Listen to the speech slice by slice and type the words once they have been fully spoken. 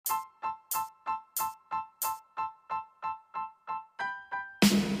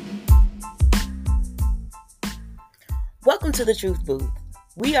Welcome to the Truth Booth.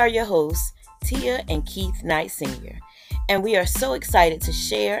 We are your hosts, Tia and Keith Knight Sr., and we are so excited to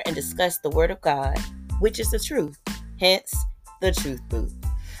share and discuss the Word of God, which is the truth, hence the Truth Booth.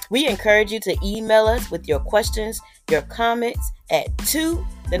 We encourage you to email us with your questions, your comments at 2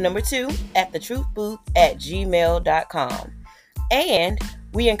 at thetruthbooth@gmail.com. And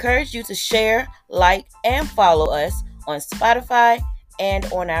we encourage you to share, like, and follow us on Spotify and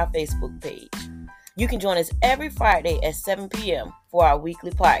on our Facebook page. You can join us every Friday at 7 p.m. for our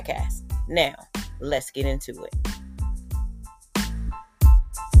weekly podcast. Now, let's get into it.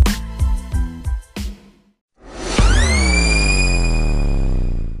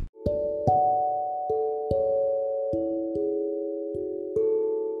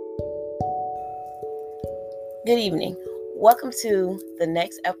 Good evening. Welcome to the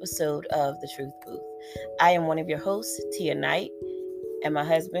next episode of The Truth Booth. I am one of your hosts, Tia Knight, and my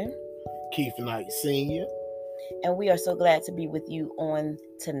husband, Keith Knight Sr. And we are so glad to be with you on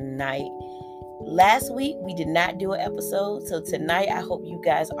tonight. Last week, we did not do an episode, so tonight I hope you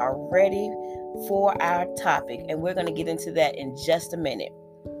guys are ready for our topic, and we're going to get into that in just a minute.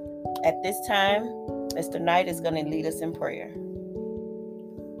 At this time, Mr. Knight is going to lead us in prayer.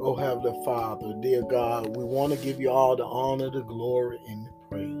 Oh, Heavenly Father, dear God, we want to give you all the honor, the glory, and the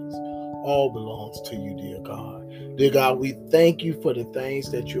praise. All belongs to you, dear God. Dear God, we thank you for the things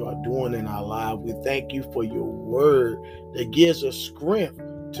that you are doing in our lives. We thank you for your word that gives us strength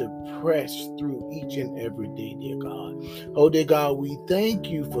to press through each and every day, dear God. Oh, dear God, we thank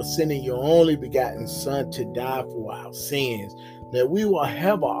you for sending your only begotten Son to die for our sins, that we will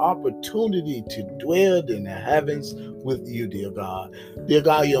have an opportunity to dwell in the heavens with you, dear God. Dear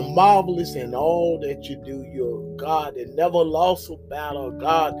God, you're marvelous in all that you do. You're God that never lost a battle,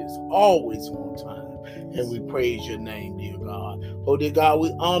 God that's always on time. And we praise your name, dear God. Oh, dear God,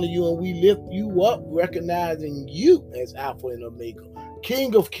 we honor you and we lift you up, recognizing you as Alpha and Omega,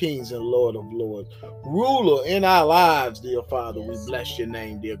 King of kings and Lord of lords, ruler in our lives, dear Father. We bless your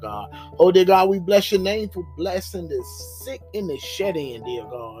name, dear God. Oh, dear God, we bless your name for blessing the sick and the shed-in, dear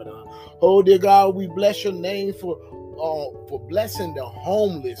God. Oh, dear God, we bless your name for blessing the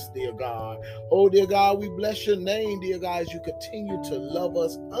homeless, dear God. Oh, dear God, we bless your name, dear God, as you continue to love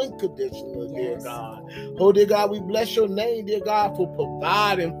us unconditionally, dear God. Oh, dear God, we bless your name, dear God, for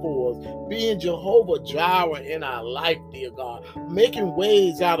providing for us, being Jehovah Jireh in our life, dear God, making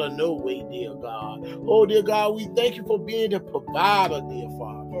ways out of no way, dear God. Oh, dear God, we thank you for being the provider, dear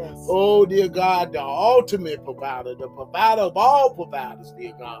Father. Oh, dear God, the ultimate provider, the provider of all providers,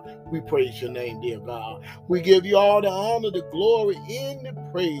 dear God. We praise your name, dear God. We give you all the honor, the glory, and the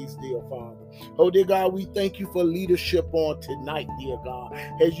praise, dear Father. Oh, dear God, we thank you for leadership on tonight, dear God,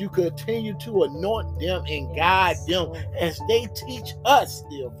 as you continue to anoint them and guide them as they teach us,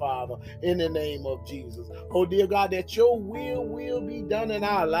 dear Father, in the name of Jesus. Oh, dear God, that your will be done in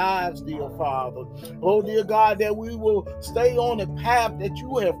our lives, dear Father. Oh, dear God, that we will stay on the path that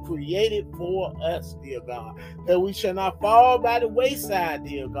you have created for us, dear God, that we shall not fall by the wayside,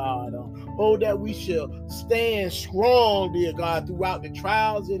 dear God. Oh, that we shall stand strong, dear God, throughout the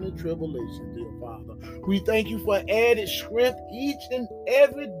trials and the tribulations, dear Father. We thank you for added strength each and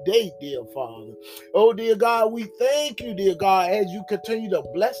every day, dear Father. Oh, dear God, we thank you, dear God, as you continue to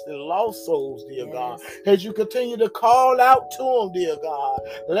bless the lost souls, dear God, as you continue to call out to them, dear God.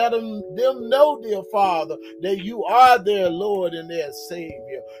 Let them know, dear Father, that you are their Lord and their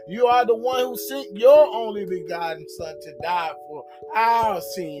Savior. You are the one who sent your only begotten Son to die for our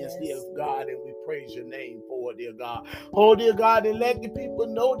sins, dear God, and we praise your name for it, dear God. Oh, dear God, and let the people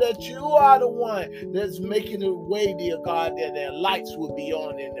know that you are the one that's making a way, dear God, that their lights will be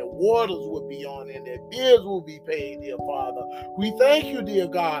on and their waters will be on and their bills will be paid, dear Father. We thank you, dear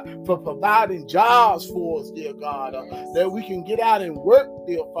God, for providing jobs for us, dear God, that we can get out and work,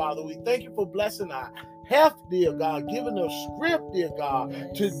 dear Father. We thank you for blessing our health, dear God, giving us strength, dear God,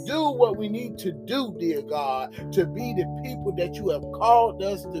 to do what we need to do, dear God, to be the people that you have called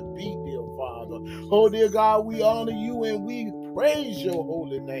us to be, dear Father. Oh, dear God, we honor you and we praise your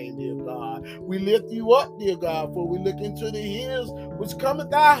holy name, dear God. We lift you up, dear God, for we look into the hills which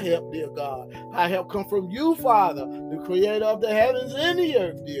cometh our help, dear God. Our help come from you, Father, the creator of the heavens and the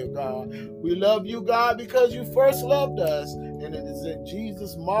earth, dear God. We love you, God, because you first loved us, and it is in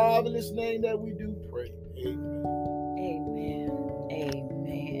Jesus' marvelous name that we do pray. Amen.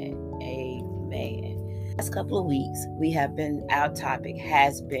 Last couple of weeks, our topic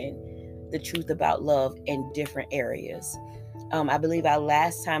has been the truth about love in different areas. I believe our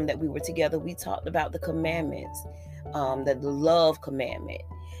last time that we were together, we talked about the commandments, the love commandment,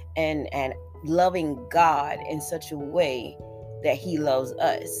 and loving God in such a way that he loves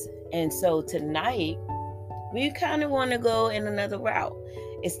us. And so tonight, we kind of want to go in another route.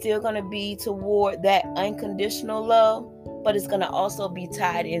 It's still going to be toward that unconditional love, but it's going to also be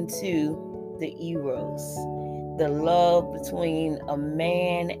tied into the eros, the love between a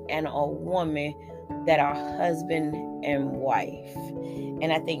man and a woman that are husband and wife.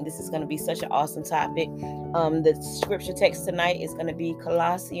 And I think this is going to be such an awesome topic. The scripture text tonight is going to be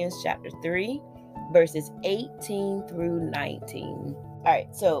Colossians chapter 3, verses 18 through 19. All right,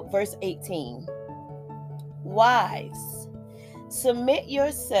 so verse 18. Wives, submit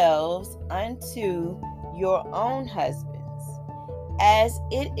yourselves unto your own husbands, as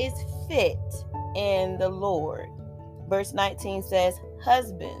it is fit in the Lord. Verse 19 says,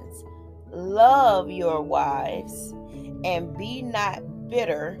 husbands, love your wives and be not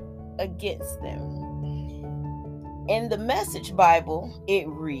bitter against them. In the Message Bible, it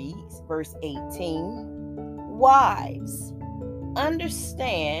reads, verse 18, wives,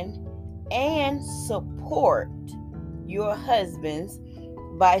 understand and support your husbands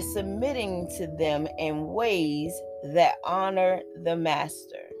by submitting to them in ways that honor the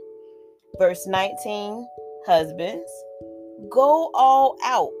master. Verse 19, husbands, go all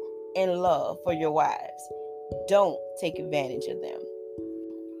out in love for your wives. Don't take advantage of them.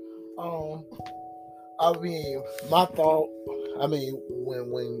 My thought,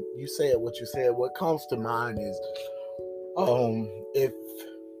 when you said what you said, what comes to mind is,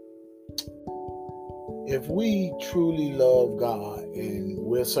 if we truly love God and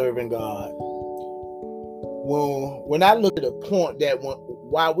we're serving God, when I look at the point that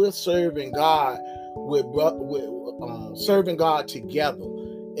while we're serving God, we're serving God together,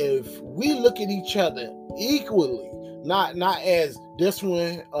 if we look at each other equally, not as this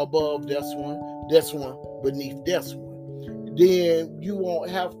one above this one beneath this one, then you won't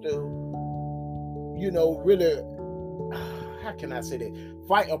have to, really, how can I say that,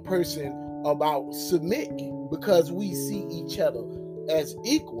 fight a person about submitting, because we see each other as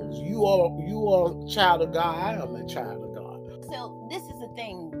equals. You are a child of God. I am a child of God. So this is the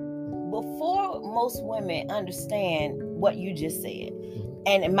thing. Before most women understand what you just said,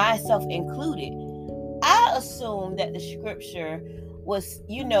 and myself included, I assumed that the scripture was,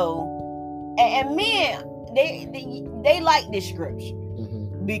 and men, they like this scripture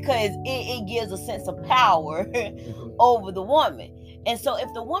because it gives a sense of power over the woman. And so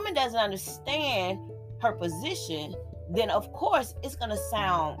if the woman doesn't understand her position, then of course it's going to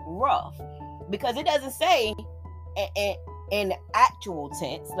sound rough, because it doesn't say in actual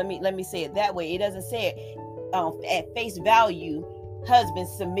tense. Let me say it that way. It doesn't say it at face value,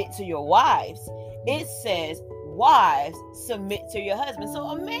 husbands submit to your wives. It says wives submit to your husband. So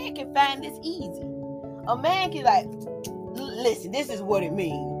a man can find this easy. A man can listen, this is what it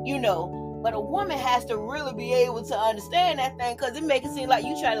means, But a woman has to really be able to understand that thing, because it makes it seem like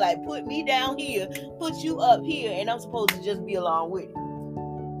you try to put me down here, put you up here, and I'm supposed to just be along with it.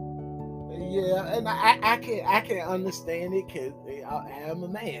 Yeah, and I can understand it, because I am a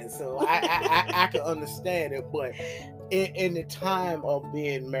man, so I can understand it. But in the time of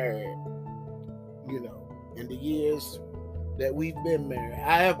being married, in the years that we've been married,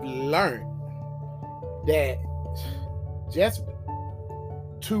 I have learned that just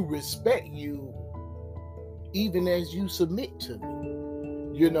to respect you, even as you submit to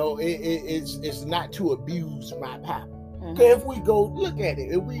me, it's not to abuse my power. Because if we go look at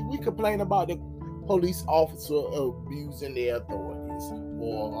it, if we complain about the police officer abusing their authorities,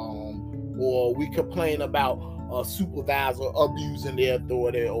 or we complain about a supervisor abusing their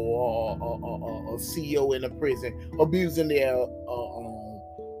authority, or a CEO in a prison abusing their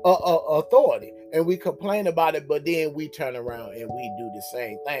authority, and we complain about it, but then we turn around and we do the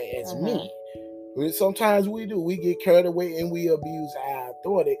same thing as men. Sometimes we get carried away and we abuse our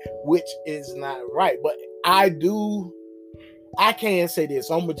authority, which is not right. But I can't say this.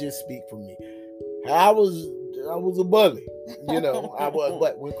 I'm gonna just speak for me. I was a bully, I was,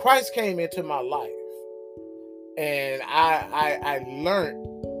 but when Christ came into my life, and I learned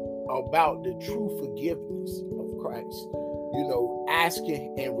about the true forgiveness of Christ,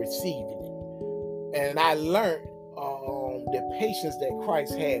 asking and receiving it, and I learned the patience that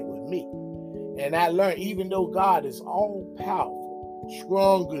Christ had with me, and I learned, even though God is all powerful,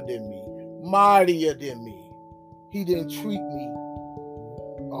 stronger than me, mightier than me, He didn't treat me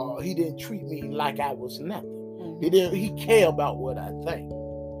like I was nothing. He cared about what I think.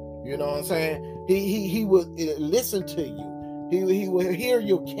 You know what I'm saying? He would listen to you. He will hear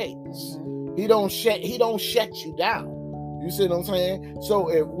your case. He don't shut you down. You see what I'm saying? So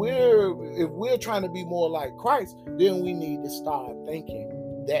if we're trying to be more like Christ, then we need to start thinking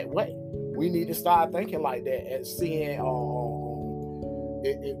that way. We need to start thinking like that, as seeing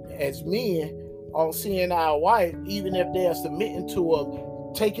as men, on seeing our wife, even if they're submitting to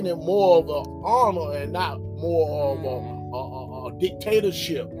us, taking it more of an honor and not more of a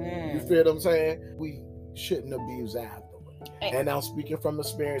dictatorship. You feel what I'm saying? We shouldn't abuse our authority. And I'm speaking from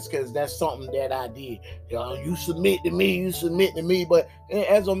experience because that's something that I did. You submit to me, you submit to me. But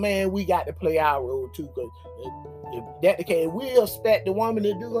as a man, we got to play our role too. Because if that's the case, we expect the woman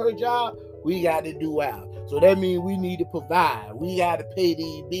to do her job, we got to do ours. So that means we need to provide. We got to pay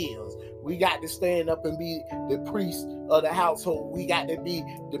these bills. We got to stand up and be the priest of the household. We got to be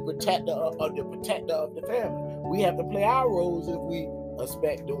the protector of the family. We have to play our roles if we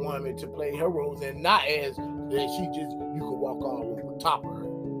expect the woman to play her roles, and not as that you can walk all over top of her.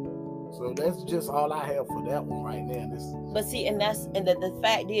 So that's just all I have for that one right now. But see, the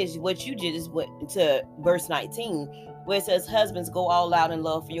fact is, what you did is went to verse 19, where it says, "Husbands, go all out in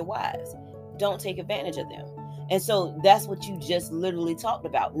love for your wives. Don't take advantage of them." And so that's what you just literally talked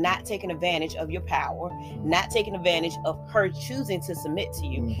about, not taking advantage of your power, not taking advantage of her choosing to submit to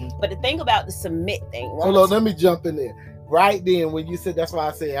you. Mm-hmm. But the thing about the submit thing. Hold on, let me jump in there. Right then, when you said, that's why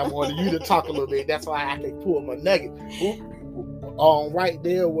I said I wanted you to talk a little bit. That's why I can pull my nugget. Right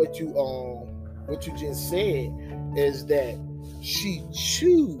there, what you just said is that she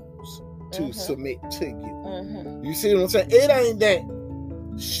choose to submit to you. Mm-hmm. You see what I'm saying? It ain't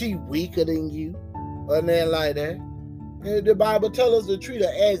that she weaker than you or nothing like that. And the Bible tells us to treat her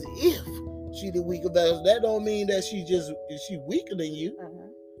as if she the weaker vessel. That don't mean that she weaker than you. Mm-hmm.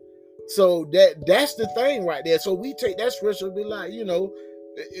 So that's the thing right there. So we take that scripture and be like,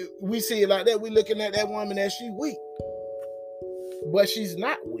 we see it like that. We looking at that woman as she weak. But she's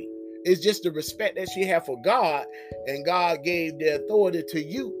not weak. It's just the respect that she had for God, and God gave the authority to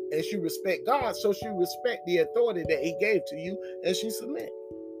you, and she respect God, so she respect the authority that He gave to you, and she submit.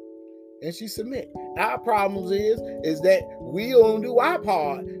 Our problems is that we don't do our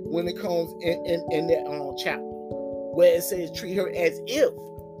part when it comes in that chapter where it says treat her as if,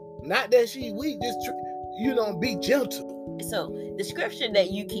 not that she weak. Just be gentle. So the scripture that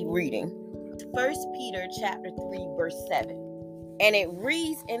you keep reading, 1 Peter chapter 3 verse 7. And it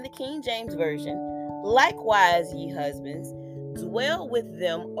reads in the King James Version, "Likewise, ye husbands, dwell with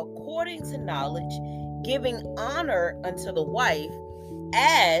them according to knowledge, giving honor unto the wife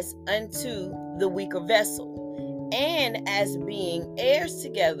as unto the weaker vessel, and as being heirs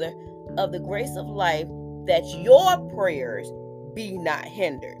together of the grace of life, that your prayers be not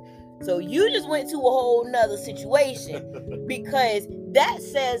hindered." So you just went to a whole nother situation, because that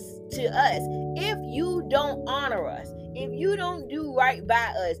says to us, if you don't honor us, if you don't do right by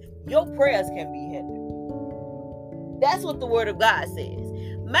us, your prayers can be hindered. That's what the word of God says.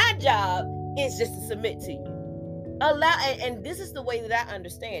 My job is just to submit to you. And this is the way that I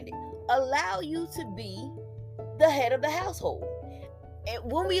understand it. Allow you to be the head of the household.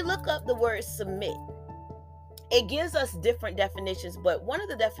 And when we look up the word submit, it gives us different definitions, but one of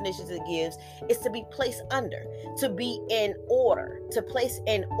the definitions it gives is to be placed under, to be in order, to place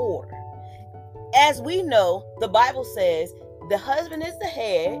in order. As we know, the Bible says the husband is the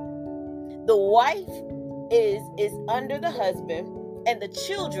head, the wife is under the husband, and the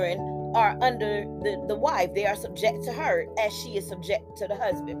children are under the wife. They are subject to her as she is subject to the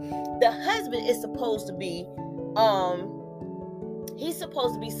husband. The husband is supposed to be he's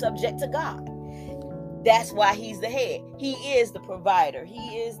supposed to be subject to God. That's why he's the head. He is the provider.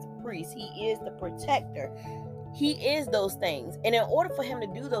 He is the priest. He is the protector. He is those things. And in order for him to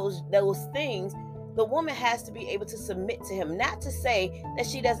do those things, the woman has to be able to submit to him. Not to say that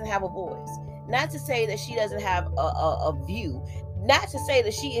she doesn't have a voice. Not to say that she doesn't have a view. Not to say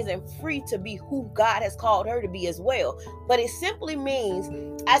that she isn't free to be who God has called her to be as well. But it simply means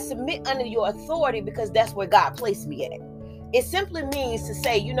I submit under your authority because that's where God placed me at. It simply means to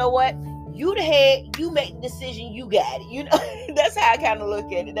say, you know what? You the head, you make the decision, you got it. That's how I kind of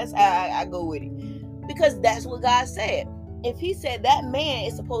look at it. That's how I go with it. Because that's what God said. If He said that man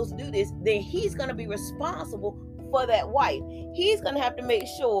is supposed to do this, then He's going to be responsible for that wife. He's going to have to make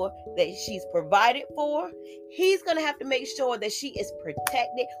sure that she's provided for. He's going to have to make sure that she is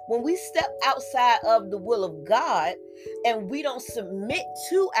protected. When we step outside of the will of God and we don't submit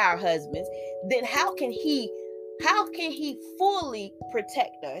to our husbands, then how can he fully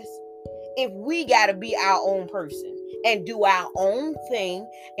protect us if we got to be our own person and do our own thing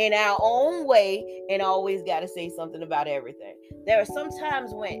in our own way and always got to say something about everything? There are some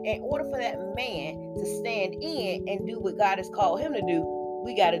times when, in order for that man to stand in and do what God has called him to do,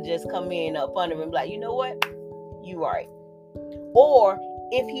 we got to just come in up under him and be like, you know what? You right. Or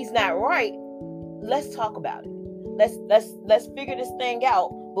if he's not right, let's talk about it. Let's figure this thing out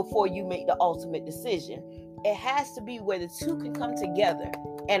before you make the ultimate decision. it has to be where the two can come together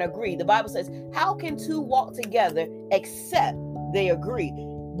and agree. The Bible says, how can two walk together except they agree?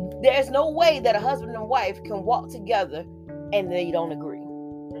 There's no way that a husband and wife can walk together and they don't agree.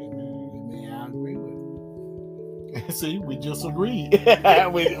 Amen. I agree with you. See, we just agreed.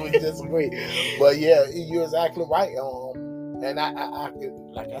 we just agreed. But yeah, you're exactly right. And I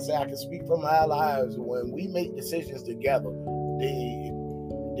can, like I said, I can speak from our lives. When we make decisions together,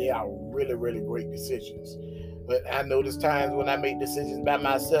 they are really, really great decisions. But I know there's times when I make decisions by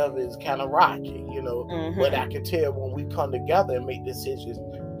myself, it's kind of rocky, you know. But I can tell when we come together and make decisions,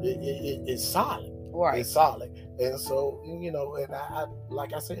 it's solid. Right. It's solid. And so, you know, and I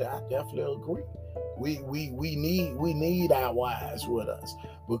like I said, I definitely agree. We need our wives with us,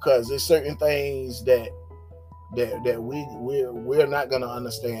 because there's certain things that we're not going to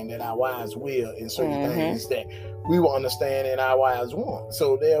understand that our wives will, and certain things that we will understand and our wives won't.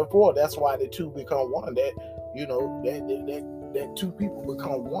 So therefore, that's why the two become one. That, you know, that two people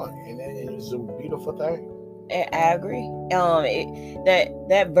become one, and that is a beautiful thing. I agree.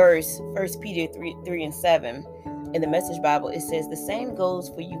 That verse, 1 Peter 3:7, in the Message Bible, it says, the same goes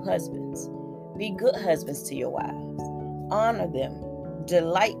for you husbands. Be good husbands to your wives. Honor them.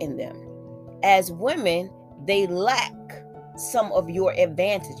 Delight in them. As women, they lack some of your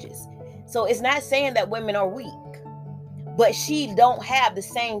advantages. So it's not saying that women are weak, but she don't have the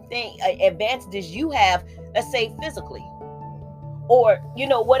same thing, advantages you have, let's say physically, or, you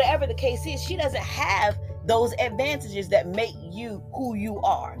know, whatever the case is, she doesn't have those advantages that make you who you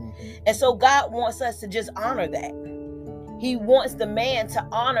are. And so God wants us to just honor that. He wants the man to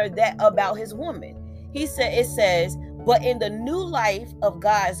honor that about his woman. It says, but in the new life of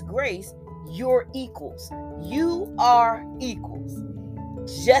God's grace, you're equals. You are equals.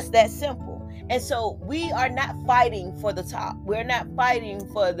 Just that simple. And so we are not fighting for the top. We're not fighting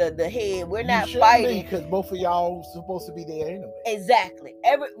for the head. We're not fighting, because both of y'all supposed to be there anyway. Exactly.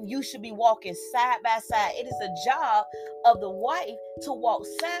 You should be walking side by side. It is a job of the wife to walk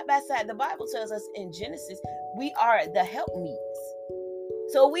side by side. The Bible tells us in Genesis, we are the helpmeets.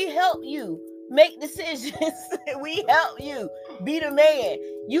 So we help you make decisions. We help you be the man.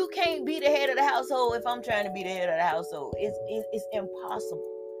 You can't be the head of the household if I'm trying to be the head of the household. It's impossible.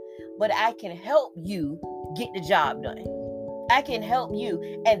 But I can help you get the job done. I can help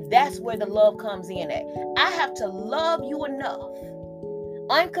you. And that's where the love comes in at. I have to love you enough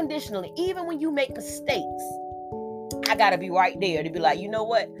unconditionally. Even when you make mistakes, I got to be right there to be like, you know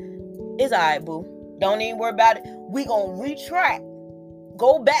what? It's all right, boo. Don't even worry about it. We going to retract.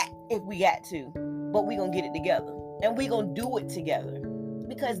 Go back if we got to. But we going to get it together. And we going to do it together.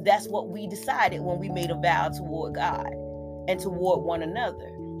 Because that's what we decided when we made a vow toward God and toward one another.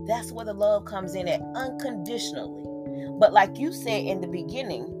 That's where the love comes in at, unconditionally. But like you said in the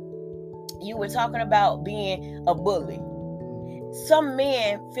beginning, you were talking about being a bully. Some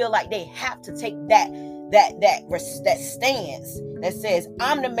men feel like they have to take that stance that says,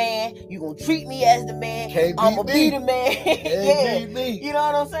 I'm the man, you gonna treat me as the man, I'm gonna be the man. Yeah. You know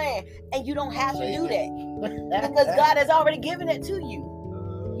what I'm saying? And you don't have to do that. Because God has already given it to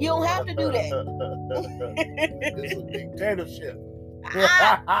you. You don't have to do that. It's a dictatorship.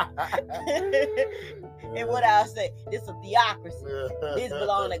 And what I'll say, this is a theocracy. This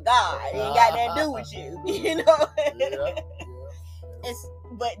belongs to God. It ain't got nothing to do with you. You know?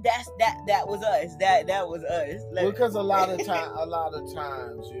 But that was us. That was us. Because a lot of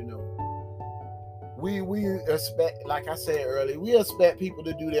times, you know, we expect, like I said earlier, we expect people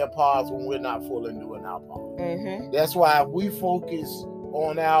to do their parts when we're not fully doing our part. That's why we focus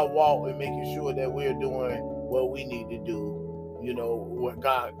on our walk and making sure that we're doing what we need to do. You know, what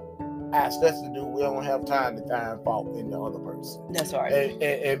God asked us to do, we don't have time to find fault in the other person. That's right.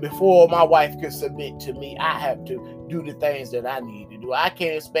 And before my wife can submit to me, I have to do the things that I need to do. I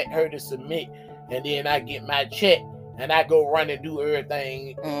can't expect her to submit and then I get my check and I go run and do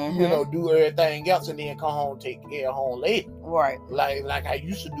everything, you know, do everything else and then come home, take care of home later. Right. Like I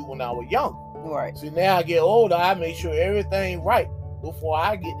used to do when I was young. Right. See, now I get older, I make sure everything right before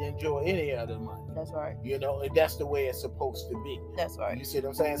I get to enjoy any of the money. That's right. You know, and that's the way it's supposed to be. That's right. You see what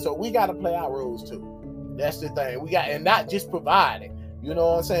I'm saying? So we got to play our roles too. That's the thing. We got, and not just providing. You know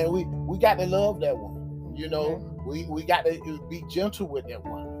what I'm saying? We got to love that woman. You know, we got to be gentle with that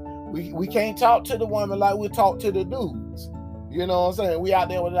woman. We can't talk to the woman like we talk to the dudes. You know what I'm saying? We out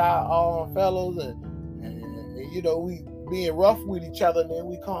there with our fellows and you know, we being rough with each other, and then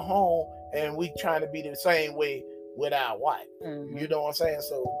we come home and we trying to be the same way with our wife. You know what I'm saying?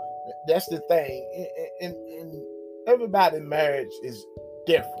 So that's the thing. And everybody's marriage is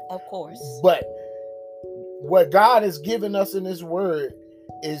different. Of course. But what God has given us in His Word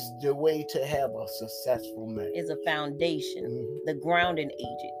is the way to have a successful marriage. Is a foundation, the grounding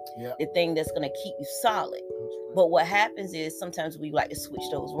agent, the thing that's going to keep you solid. But what happens is sometimes we like to switch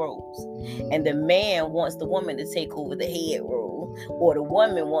those roles. And the man wants the woman to take over the head role, or the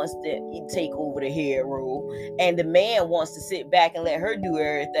woman wants to take over the head role, and the man wants to sit back and let her do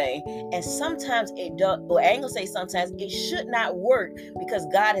everything. And sometimes it does, or I ain't gonna say sometimes, it should not work, because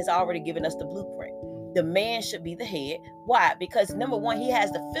God has already given us the blueprint. The man should be the head. Why? Because number one, he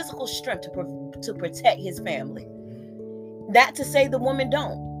has the physical strength to protect his family. Not to say the woman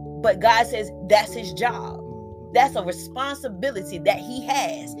don't, but God says that's his job. That's a responsibility that he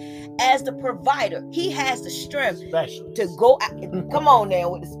has as the provider. He has the strength to go out. Come on now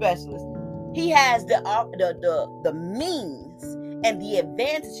with the specialist. He has the means and the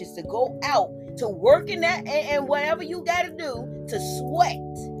advantages to go out to work in that and whatever you got to do to sweat,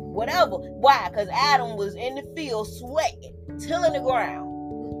 whatever. Why? Because Adam was in the field sweating, tilling the ground,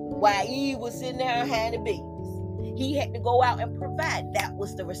 while Eve was sitting there handing babies. He had to go out and provide. That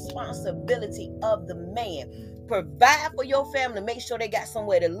was the responsibility of the man. Provide for your family. Make sure they got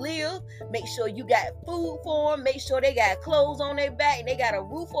somewhere to live. Make sure you got food for them. Make sure they got clothes on their back and they got a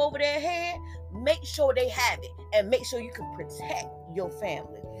roof over their head. Make sure they have it. And make sure you can protect your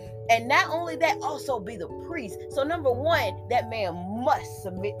family. And not only that, also be the priest. So number one, that man must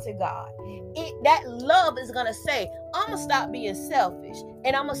submit to God. That love is going to say, I'm going to stop being selfish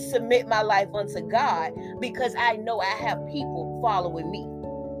and I'm going to submit my life unto God, because I know I have people following me.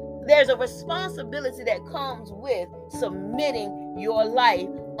 There's a responsibility that comes with submitting your life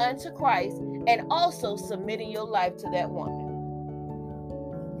unto Christ and also submitting your life to that woman.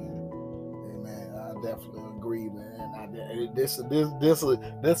 Amen. I definitely agree, man. This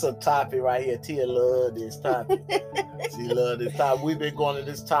a topic right here. Tia love this topic. She love this topic. We've been going to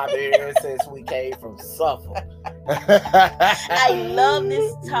this topic ever since we came from Suffolk. I love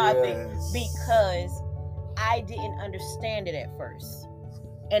this topic because I didn't understand it at first.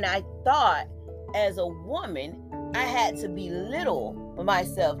 And I thought as a woman, I had to belittle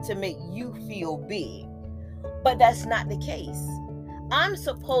myself to make you feel big. But that's not the case. I'm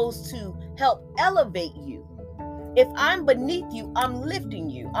supposed to help elevate you. If I'm beneath you, I'm lifting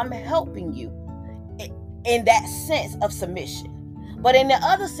you. I'm helping you in that sense of submission. But in the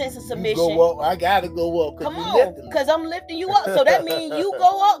other sense of submission, you go up, I gotta go up. Come on, because I'm lifting you up. So that means you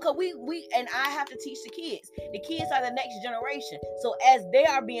go up. Because we and I have to teach the kids. The kids are the next generation. So as they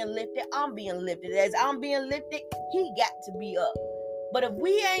are being lifted, I'm being lifted. As I'm being lifted, he got to be up. But if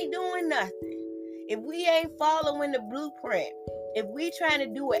we ain't doing nothing, if we ain't following the blueprint, if we trying to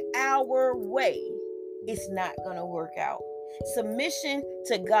do it our way, it's not gonna work out. Submission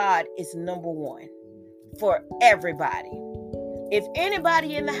to God is number one for everybody. If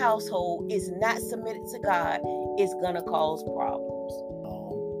anybody in the household is not submitted to God, it's gonna cause problems.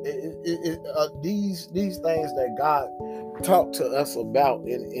 These things that God talked to us about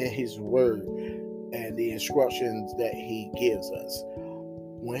in His Word and the instructions that He gives us,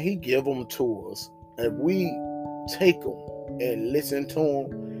 when He give them to us, if we take them and listen to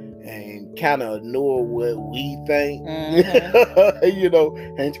them and kind of ignore what we think, and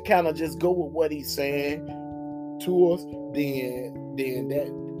kind of just go with what He's saying to us,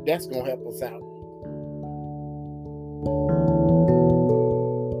 then that's gonna help us out.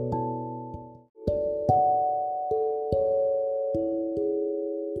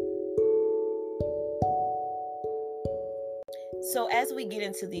 So as we get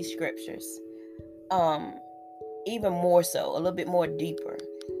into these scriptures, even more so, a little bit more deeper,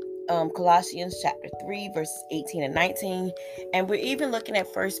 Colossians chapter 3 verses 18 and 19, and we're even looking at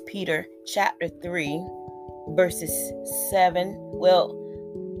 1 Peter chapter 3 verses 7. Well,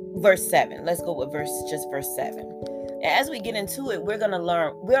 verse 7. Let's go with verse 7. And as we get into it, we're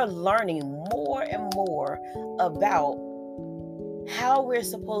learning more and more about how we're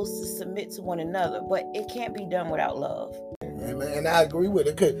supposed to submit to one another, but it can't be done without love. And I agree with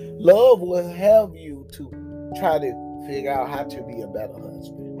it, because love will help you to try to figure out how to be a better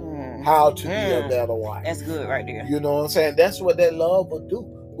husband, how to be a better wife. That's good right there. You know what I'm saying? That's what that love will do,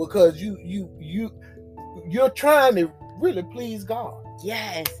 because you're trying to really please God.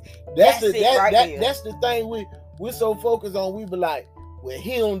 Yes, that's the thing we're so focused on. We be like, well,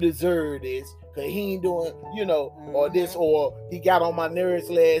 he don't deserve this because he ain't doing, or this, or he got on my nerves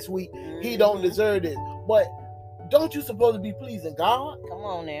last week. He don't deserve this. But don't you supposed to be pleasing God? Come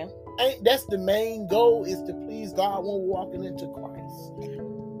on now. Ain't that's the main goal, is to please God when we're walking into Christ?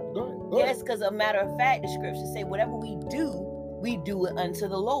 Go ahead. Yes, because a matter of fact, the scriptures say whatever we do it unto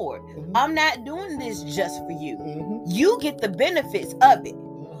the Lord. I'm not doing this just for you. You get the benefits of it.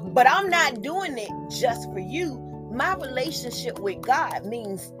 But I'm not doing it just for you. my relationship with God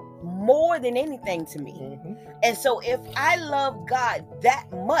means more than anything to me. Mhm. And so if I love God that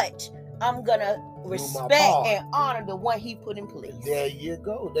much, I'm gonna respect part. and honor the one he put in place. There you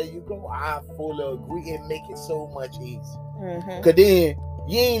go. There you go. I fully agree and make it so much easier. Mhm. Because then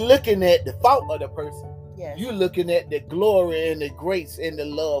you ain't looking at the fault of the person. Yes. You're looking at the glory and the grace and the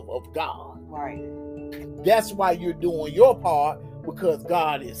love of God. Right. That's why you're doing your part, because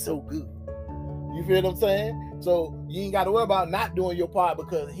God is so good. You feel what I'm saying? So you ain't got to worry about not doing your part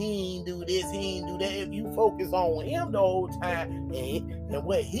because he ain't do this, he ain't do that. If you focus on him the whole time and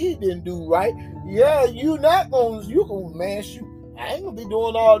what he didn't do right, yeah, you gonna man, shoot, I ain't gonna be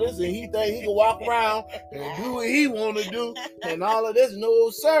doing all this, and he think he can walk around and do what he want to do and all of this. No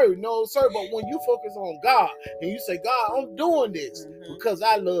sir. But when you focus on God and you say, God, I'm doing this because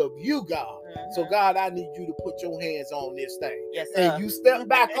I love you, God. So God, I need you to put your hands on this thing. Yes, and sir. you step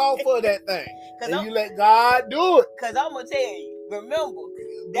back off of that thing. And you let God do it. Because I'm going to tell you, remember,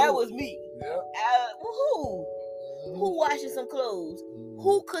 that was me. Yeah. Who washing some clothes?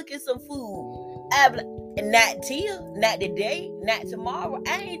 Who cooking some food? And not Tia, not today, not tomorrow.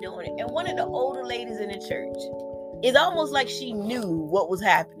 I ain't doing it. And one of the older ladies in the church, it's almost like she knew what was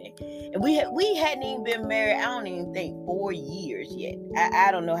happening. And we hadn't even been married, I don't even think 4 years yet. I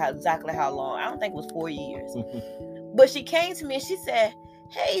don't know exactly how long. I don't think it was 4 years. But she came to me and she said,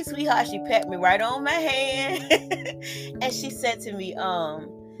 hey, sweetheart. She pat me right on my hand. And she said to me,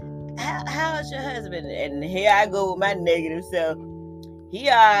 how's your husband? And here I go with my negative self. He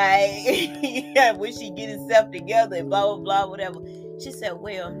all right. When she get himself together and blah, blah, blah, whatever. She said,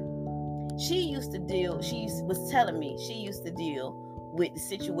 well, she was telling me she used to deal with the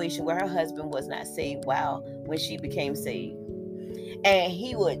situation where her husband was not saved when she became saved. And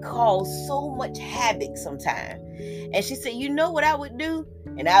he would cause so much havoc sometimes. And she said, you know what I would do?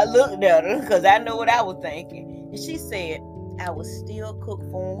 And I looked at her because I know what I was thinking. And she said, I would still cook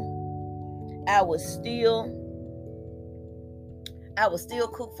for him. I would still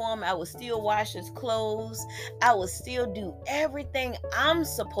cook for him. I would still wash his clothes. I would still do everything I'm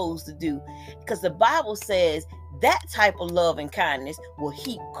supposed to do. Because the Bible says that type of love and kindness will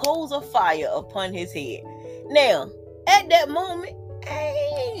heap coals of fire upon his head. Now, at that moment, I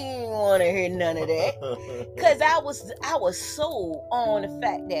ain't want to hear none of that. Because I was sold on the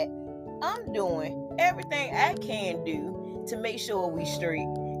fact that I'm doing everything I can do to make sure we straight.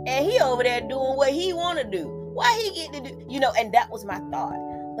 And he over there doing what he want to do. Why he get to do, and that was my thought.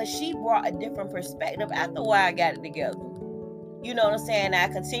 But she brought a different perspective after why I got it together. You know what I'm saying? I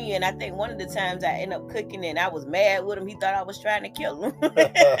continue, and I think one of the times I ended up cooking and I was mad with him, he thought I was trying to kill him.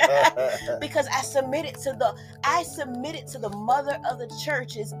 Because I submitted to the mother of the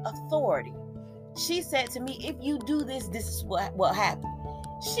church's authority. She said to me, if you do this, this is what will happen.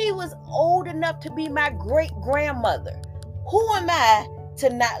 She was old enough to be my great grandmother. Who am I to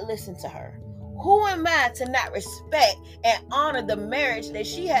not listen to her? Who am I to not respect and honor the marriage that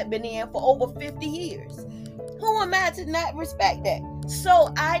she had been in for over 50 years? Who am I to not respect that?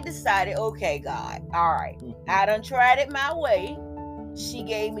 So I decided, okay, God, all right, I done tried it my way. She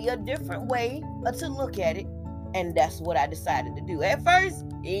gave me a different way to look at it. And that's what I decided to do. At first,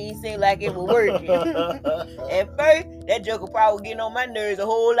 it didn't seem like it was working. At first, that joke was probably getting on my nerves a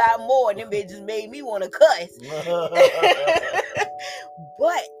whole lot more. And them bitches made me want to cuss.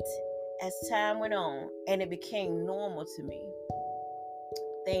 But as time went on and it became normal to me,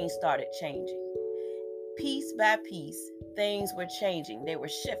 things started changing. Piece by piece, things were changing. They were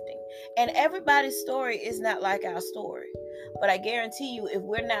shifting. And everybody's story is not like our story. But I guarantee you, if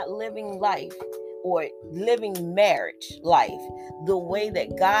we're not living life or living marriage life the way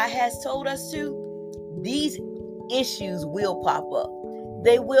that God has told us to, these issues will pop up.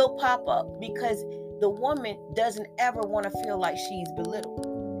 They will pop up because the woman doesn't ever want to feel like she's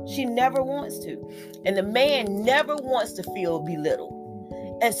belittled. She never wants to. And the man never wants to feel belittled.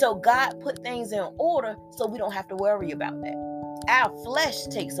 And so God put things in order so we don't have to worry about that. Our flesh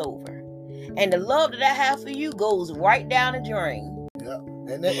takes over. And the love that I have for you goes right down the drain. Yeah.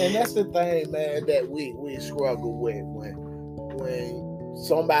 And that's the thing, man, that we struggle with when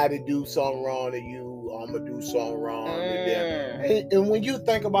somebody do something wrong to you, I'm going to do something wrong to them. And when you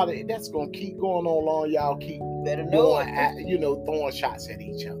think about it, that's going to keep going on long. Y'all keep throwing shots at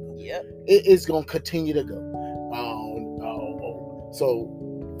each other. Yep. It's going to continue to go.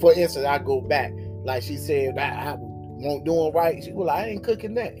 So, for instance, I go back, like she said, I won't doing right. She was like, I ain't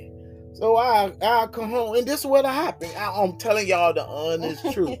cooking that. So I come home, and this is what happened. I'm telling y'all the honest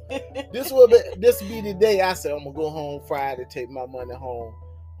truth. This will be the day I said I'm gonna go home Friday, take my money home.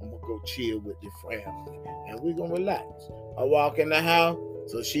 I'm gonna go chill with the family, and we're gonna relax. I walk in the house,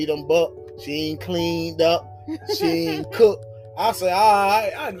 so she done bucked. She ain't cleaned up. She ain't cook. I said, all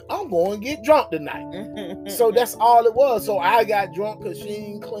right, I'm going to get drunk tonight. So that's all it was. So I got drunk because she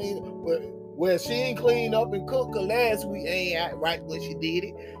ain't clean. Well, she ain't clean up and cook, because last week ain't right when she did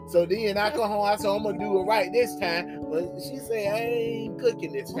it. So then I come home, I said, I'm going to do it right this time. But she said, I ain't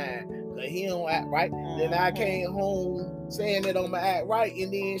cooking this time because he don't act right. Then I came home saying that I'm going to act right,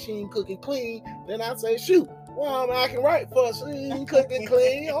 and then she ain't cooking clean. Then I say, shoot, well, I'm acting right for she ain't cooking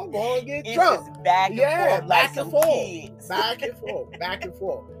clean. I'm going to get drunk. Just back and forth, back and forth. Kids. Back and forth, back and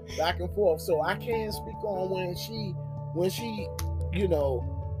forth, back and forth. So I can't speak on when she, you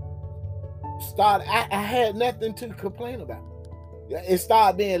know, started. I had nothing to complain about. It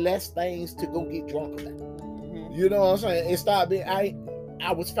started being less things to go get drunk about. Mm-hmm. You know what I'm saying? It started being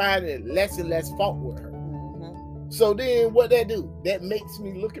I was finding less and less fault with her. Mm-hmm. So then what that do? That makes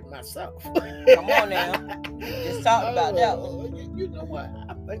me look at myself. Come on now. Just talk about that one. You know what?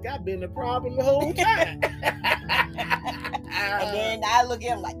 I think I've been the problem the whole time. And then I look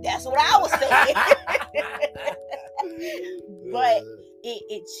at him like, that's what I was saying. But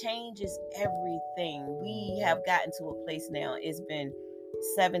it changes everything. We have gotten to a place now. It's been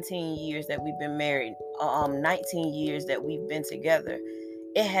 17 years that we've been married, 19 years that we've been together.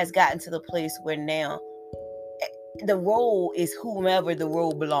 It has gotten to the place where now the role is whomever the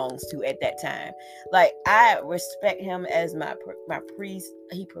role belongs to at that time. Like, I respect him as my priest.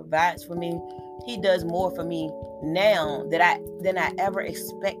 He provides for me. He does more for me now than I ever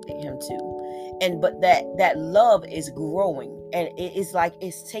expected him to. But that love is growing, and it's like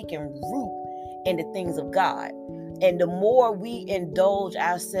it's taking root in the things of God. And the more we indulge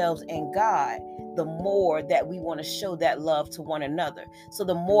ourselves in God, the more that we want to show that love to one another. So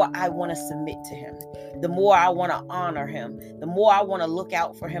the more I want to submit to him, the more I want to honor him, the more I want to look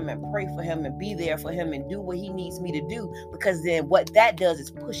out for him and pray for him and be there for him and do what he needs me to do. Because then what that does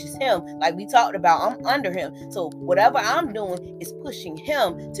is pushes him, like we talked about, I'm under him. So whatever I'm doing is pushing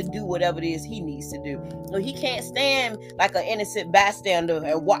him to do whatever it is he needs to do. So he can't stand like an innocent bystander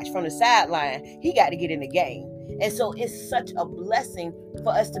and watch from the sideline. He got to get in the game. And so it's such a blessing for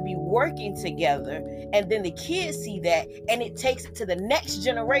us to be working together. And then the kids see that, and it takes it to the next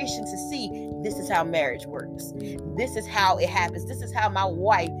generation to see this is how marriage works. This is how it happens. This is how my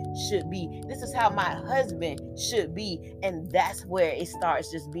wife should be. This is how my husband should be. And that's where it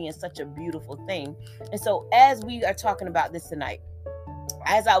starts just being such a beautiful thing. And so as we are talking about this tonight,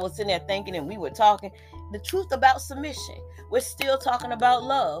 as I was sitting there thinking and we were talking, the truth about submission, we're still talking about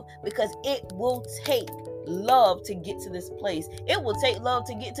love, because it will take love to get to this place. It will take love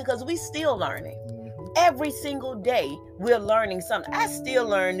to get to, because we still learning. Every single day we're learning something. I still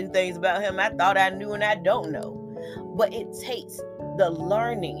learn new things about him I thought I knew and I don't know. But it takes the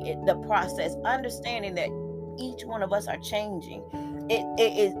learning, the process, understanding that each one of us are changing.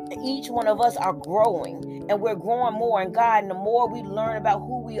 Each one of us are growing, and we're growing more in God. And the more we learn about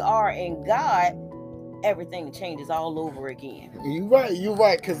who we are in God, everything changes all over again. You're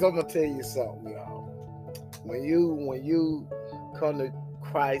right. Because I'm gonna tell you something, y'all. When you come to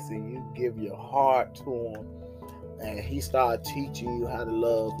Christ and you give your heart to him, and he started teaching you how to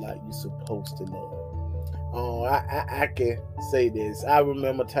love like you're supposed to love. I can say this. I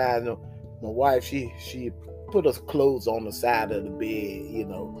remember times my wife, she put us clothes on the side of the bed, you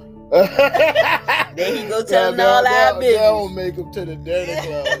know. There he go telling all our business. They don't make them to the dirty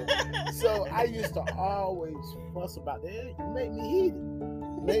clothes. So I used to always fuss about that. You make me heat it.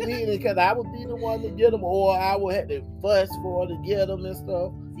 Maybe because I would be the one to get them, or I would have to fuss for her to get them and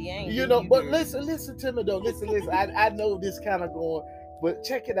stuff. You know, but listen to me though. Listen. I know this kind of going, but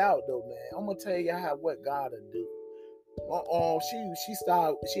check it out though, man. I'm gonna tell you what God will do.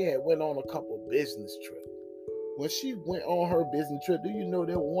 She had went on a couple business trips. When she went on her business trip, do you know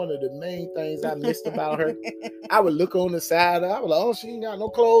that one of the main things I missed about her? I would look on the side. I was like, oh, she ain't got no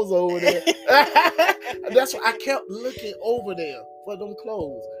clothes over there. That's why I kept looking over there for them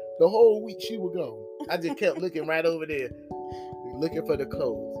clothes. The whole week she was gone. I just kept looking right over there, looking for the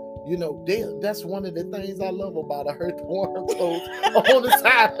clothes. You know, that's one of the things I love about her, throwing her clothes on the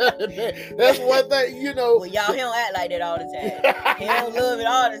side of the bed. That's one thing, you know. Well, y'all, he don't act like that all the time. He don't love it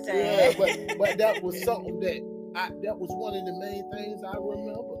all the time. Yeah, but that was something that was one of the main things I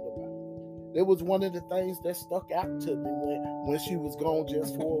remembered about her. It was one of the things that stuck out to me when she was gone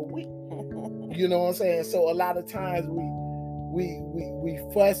just for a week. You know what I'm saying? So a lot of times we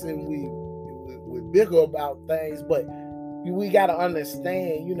fuss and we bigger about things, but we got to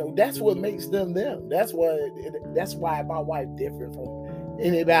understand, you know, that's what makes them. That's why my wife different from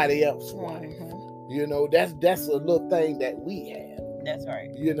anybody else's wife. You know, that's a little thing that we have. That's right.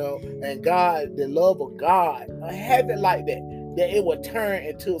 You know, and God, the love of God, have it like that it will turn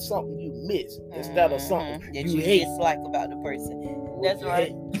into something you submits instead of something that you hate. dislike about the person. That's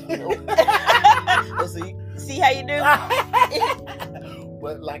right. Well, See how you do?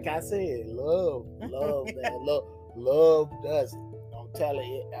 But like I said, love, man, love does it. Don't tell it.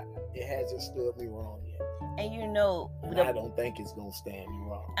 It hasn't stood me wrong yet. And I don't think it's gonna stand me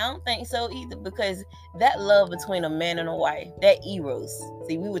wrong. I don't think so either, because that love between a man and a wife, that eros.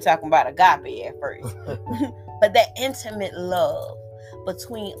 See, we were talking about agape at first, but that intimate love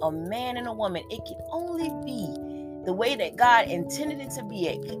between a man and a woman, it can only be the way that God intended it to be.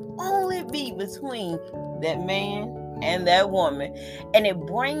 It can only be between that man and that woman, and it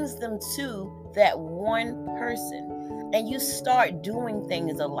brings them to that one person. And you start doing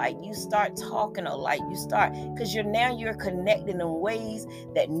things alike. You start talking alike. Because you're connecting in ways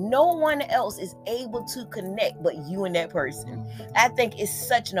that no one else is able to connect but you and that person. I think it's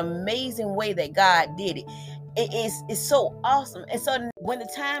such an amazing way that God did it. It's so awesome. And so when the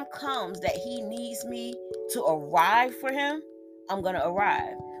time comes that he needs me to arrive for him, I'm going to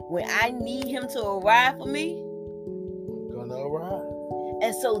arrive. When I need him to arrive for me, I'm going to arrive.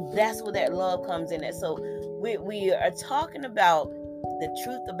 And so that's where that love comes in. And so we are talking about the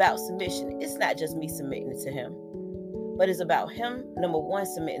truth about submission. It's not just me submitting to him, but it's about him, number one,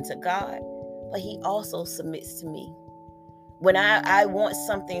 submitting to God, but he also submits to me. When I want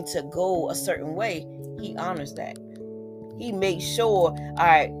something to go a certain way, he honors that. He makes sure, all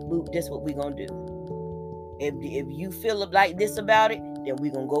right, Luke, this is what we're going to do. If you feel like this about it, then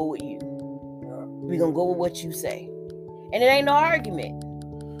we're going to go with you. We're going to go with what you say. And it ain't no argument.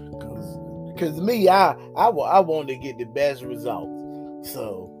 Because me, I want to get the best results.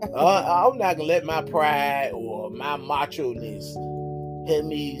 So I'm not going to let my pride or my macho-ness have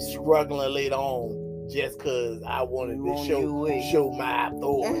me struggling later on just because I wanted to show my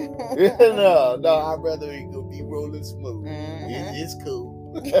authority. No, I'd rather it could be rolling smooth. It's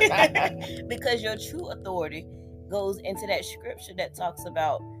cool. Because your true authority goes into that scripture that talks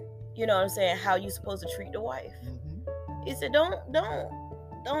about, you know what I'm saying, how you're supposed to treat the wife. He said, don't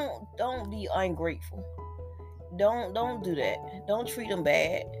be ungrateful. Don't do that. Don't treat them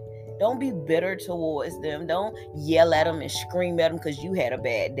bad. Don't be bitter towards them. Don't yell at them and scream at them because you had a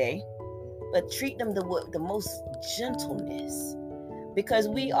bad day. But treat them with the most gentleness, because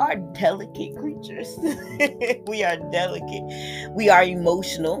we are delicate creatures. We are delicate. We are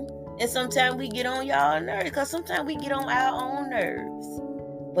emotional. And sometimes we get on y'all nerves, because sometimes we get on our own nerves.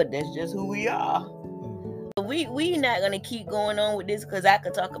 But that's just who we are. We not going to keep going on with this, because I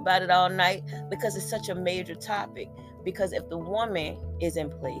could talk about it all night, because it's such a major topic. Because if the woman is in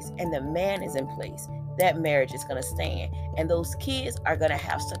place and the man is in place, that marriage is going to stand. And those kids are going to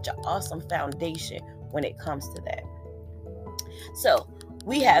have such an awesome foundation when it comes to that. So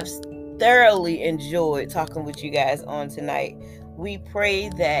we have thoroughly enjoyed talking with you guys on tonight. We pray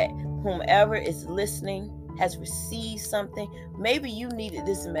that whomever is listening has received something. Maybe you needed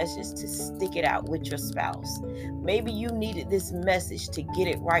this message to stick it out with your spouse. Maybe you needed this message to get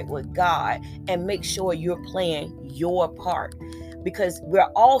it right with God and make sure you're playing your part, because we're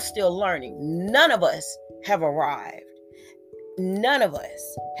all still learning. None of us have arrived. None of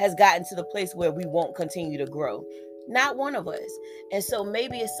us has gotten to the place where we won't continue to grow. Not one of us. And so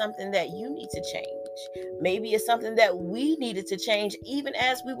maybe it's something that you need to change. Maybe it's something that we needed to change even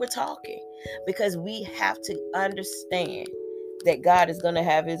as we were talking, because we have to understand that God is going to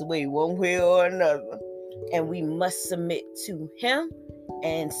have his way one way or another, and we must submit to him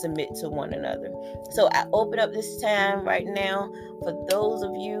and submit to one another. So I open up this time right now for those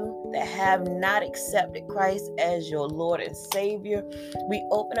of you that have not accepted Christ as your Lord and Savior. We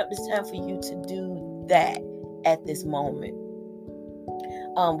open up this time for you to do that at this moment.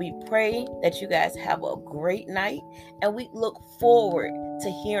 We pray that you guys have a great night, and we look forward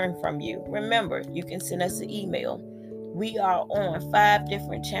to hearing from you. Remember, you can send us an email. We are on 5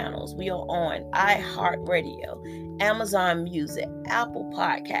 different channels. We are on iHeartRadio, Amazon Music, Apple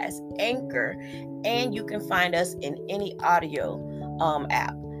Podcasts, Anchor, and you can find us in any audio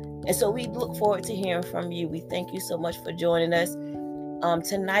app. And so we look forward to hearing from you. We thank you so much for joining us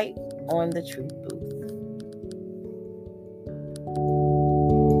tonight on The Truth.